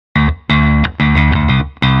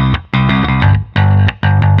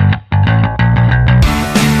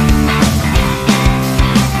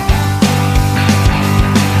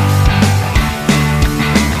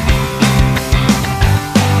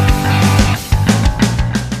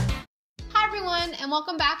and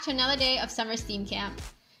welcome back to another day of summer STEAM camp.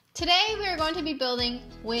 Today we are going to be building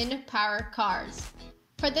wind-powered cars.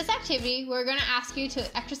 For this activity, we're going to ask you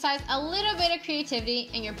to exercise a little bit of creativity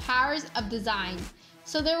in your powers of design,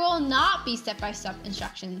 so there will not be step-by-step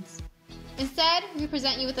instructions. Instead, we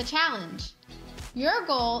present you with a challenge. Your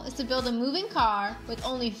goal is to build a moving car with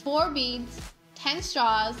only 4 beads, 10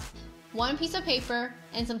 straws, 1 piece of paper,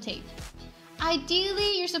 and some tape.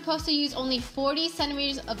 Ideally, you're supposed to use only 40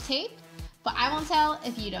 centimeters of tape, but I won't tell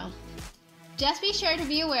if you don't. Just be sure to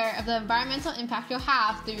be aware of the environmental impact you'll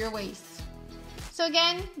have through your waste. So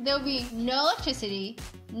again, there will be no electricity,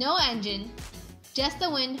 no engine, just the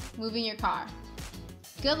wind moving your car.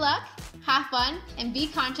 Good luck, have fun, and be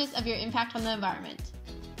conscious of your impact on the environment.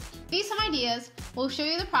 These some ideas will show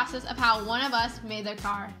you the process of how one of us made their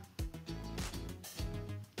car.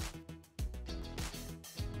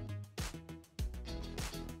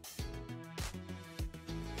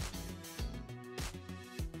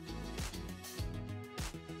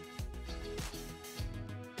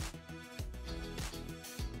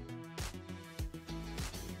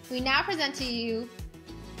 We now present to you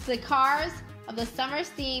the cars of the Summer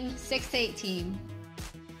STEAM 6th-8th team.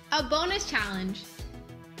 A bonus challenge.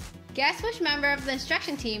 Guess which member of the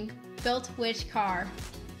instruction team built which car?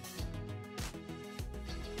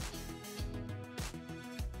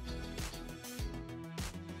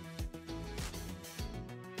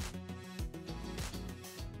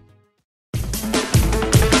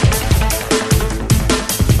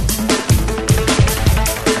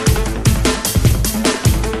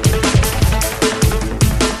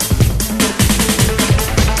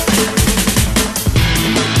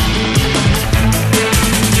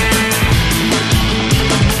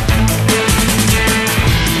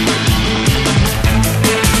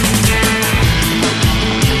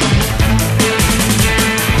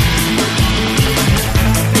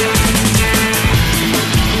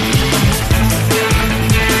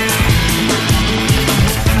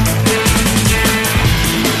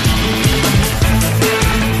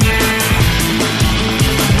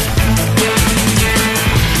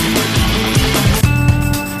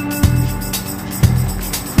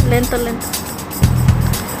 Lento.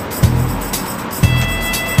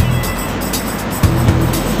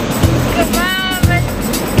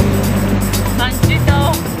 Panchito.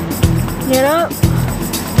 Mira.